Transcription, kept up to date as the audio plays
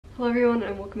Hello everyone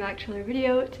and welcome back to another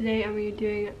video. Today I'm going to be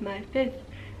doing my 5th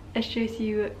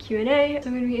SJSU Q&A. So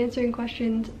I'm going to be answering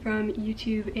questions from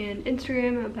YouTube and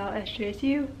Instagram about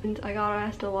SJSU, and I got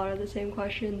asked a lot of the same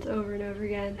questions over and over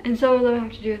again, and some of them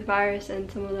have to do with the virus and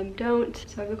some of them don't.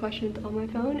 So I have the questions on my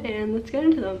phone and let's get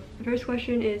into them. The first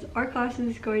question is, are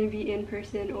classes going to be in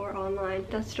person or online?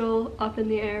 That's still up in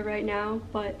the air right now,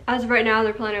 but as of right now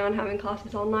they're planning on having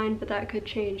classes online, but that could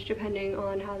change depending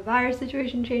on how the virus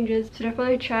situation changes. So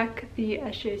definitely check the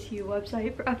SJSU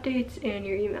website for updates and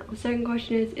your email. The second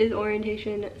question is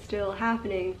orientation still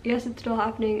happening? Yes, it's still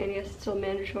happening, and yes, it's still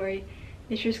mandatory.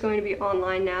 It's just going to be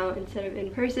online now instead of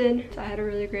in person. So I had a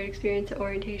really great experience at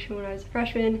orientation when I was a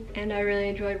freshman, and I really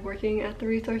enjoyed working at the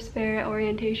resource fair at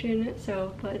orientation.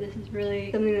 But this is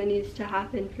really something that needs to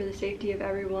happen for the safety of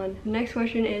everyone. The next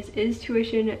question is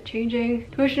tuition changing?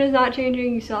 Tuition is not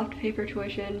changing. You still have to pay for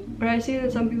tuition, but I see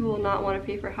that some people will not want to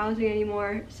pay for housing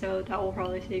anymore, so that will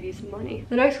probably save you some money.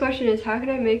 The next question is, how can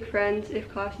I make friends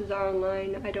if classes are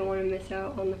online? I don't want to miss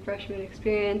out on the freshman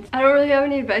experience. I don't really have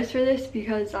any advice for this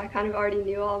because I kind of already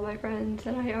knew all of my friends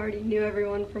and I already knew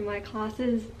everyone from my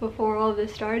classes before all of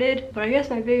this started. But I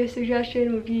guess my biggest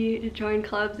suggestion would be to join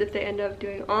clubs if they end up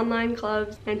doing online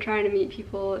clubs and trying to meet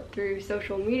people through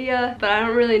social media. But I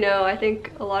don't really know. I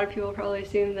think a lot of people probably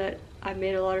assume that I've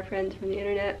made a lot of friends from the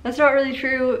internet. That's not really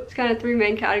true. It's kind of three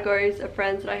main categories of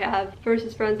friends that I have. First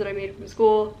is friends that I made from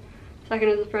school. Second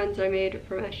is the friends that I made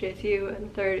from SJSU. And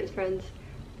the third is friends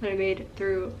that I made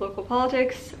through local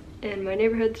politics and my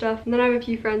neighborhood stuff. And then I have a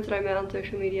few friends that I met on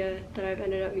social media that I've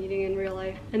ended up meeting in real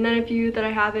life, and then a few that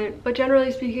I haven't. But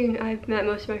generally speaking, I've met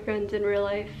most of my friends in real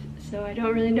life, so I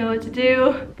don't really know what to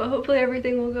do. But hopefully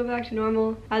everything will go back to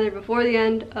normal either before the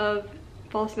end of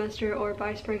fall semester or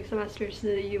by spring semester, so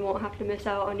that you won't have to miss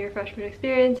out on your freshman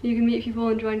experience. You can meet people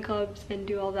and join clubs and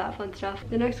do all that fun stuff.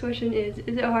 The next question is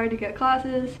it hard to get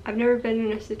classes? I've never been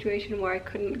in a situation where I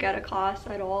couldn't get a class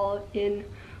at all in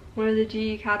one of the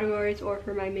GE categories or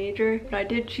for my major, but I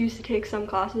did choose to take some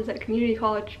classes at community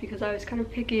college because I was kind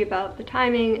of picky about the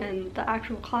timing and the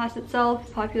actual class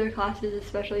itself. Popular classes,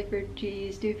 especially for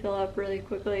GEs, do fill up really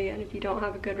quickly, and if you don't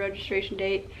have a good registration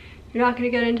date, you're not going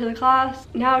to get into the class.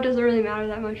 Now it doesn't really matter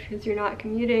that much because you're not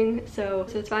commuting, so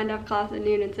it's fine to have a class at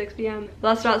noon and 6 p.m.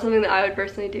 But that's not something that I would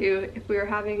personally do if we were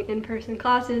having in-person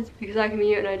classes, because I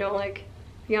commute and I don't like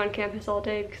be on campus all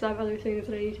day because I have other things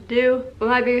that I need to do. But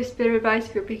my biggest bit of advice,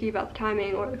 if you're picky about the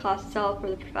timing or the class itself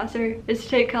or the professor, is to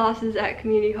take classes at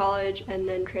community college and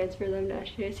then transfer them to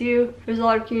SJSU. There's a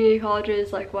lot of community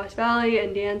colleges like West Valley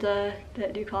and De Anza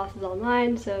that do classes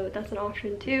online, so that's an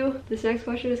option too. This next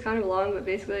question is kind of long, but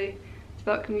basically it's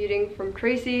about commuting from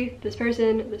Tracy. This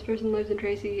person lives in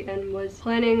Tracy and was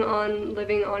planning on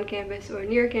living on campus or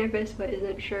near campus, but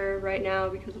isn't sure right now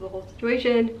because of the whole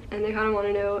situation. And they kind of want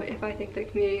to know if I think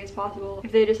that commuting is possible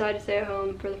if they decide to stay at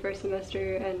home for the first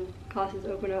semester and classes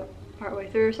open up partway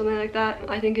through or something like that.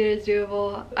 I think it is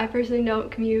doable. I personally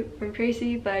don't commute from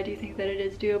Tracy, but I do think that it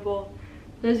is doable.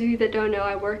 Those of you that don't know,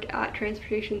 I work at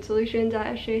Transportation Solutions at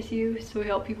SJSU, so we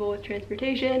help people with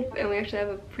transportation, and we actually have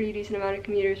a pretty decent amount of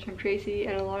commuters from Tracy,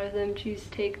 and a lot of them choose to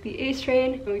take the ACE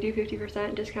train, and we do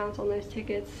 50% discounts on those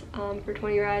tickets for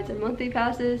 20 rides and monthly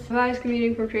passes. If I was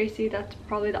commuting from Tracy, that's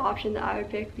probably the option that I would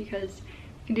pick because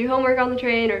you can do homework on the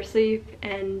train or sleep,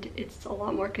 and it's a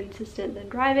lot more consistent than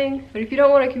driving. But if you don't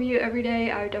want to commute every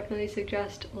day, I would definitely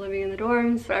suggest living in the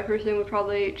dorms, but I personally would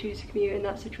probably choose to commute in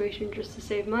that situation just to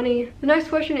save money. The next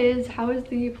question is, how is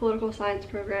the political science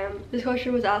program? This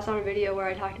question was asked on a video where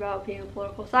I talked about being a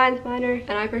political science minor,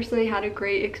 and I personally had a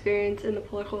great experience in the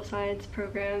political science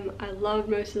program. I loved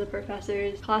most of the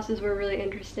professors. Classes were really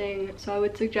interesting, so I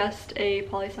would suggest a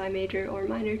poli-sci major or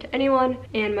minor to anyone,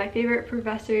 and my favorite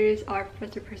professors are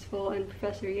Professor Percival and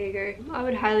Professor Yeager. I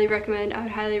would highly recommend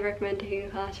taking a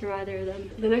class from either of them.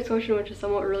 The next question, which is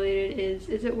somewhat related,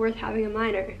 is it worth having a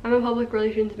minor? I'm a public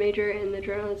relations major in the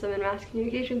journalism and mass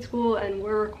communication school, and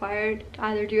we're required to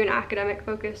either do an academic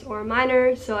focus or a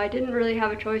minor, so I didn't really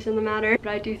have a choice in the matter, but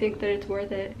I do think that it's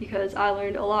worth it because I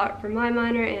learned a lot from my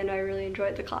minor and I really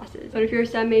enjoyed the classes. But if you're a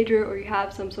STEM major or you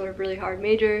have some sort of really hard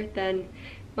major, then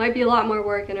might be a lot more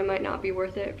work and it might not be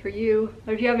worth it for you.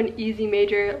 But if you have an easy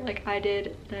major like I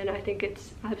did, then I think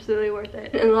it's absolutely worth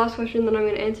it. And the last question that I'm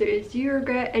going to answer is, do you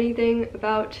regret anything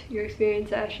about your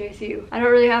experience at SJSU? I don't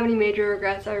really have any major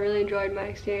regrets. I really enjoyed my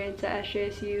experience at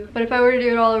SJSU. But if I were to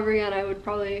do it all over again, I would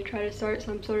probably try to start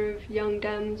some sort of Young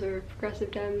Dems or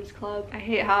Progressive Dems club. I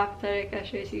hate how apathetic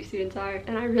SJSU students are,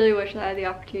 and I really wish that I had the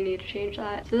opportunity to change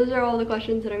that. So those are all the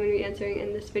questions that I'm going to be answering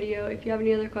in this video. If you have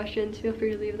any other questions, feel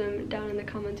free to leave them down in the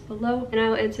comments comments below, and I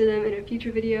will answer them in a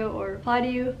future video or reply to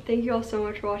you. Thank you all so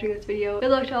much for watching this video. Good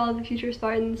luck to all of the future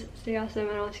Spartans. Stay awesome,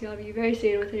 and I'll see all of you very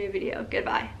soon with a new video.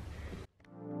 Goodbye.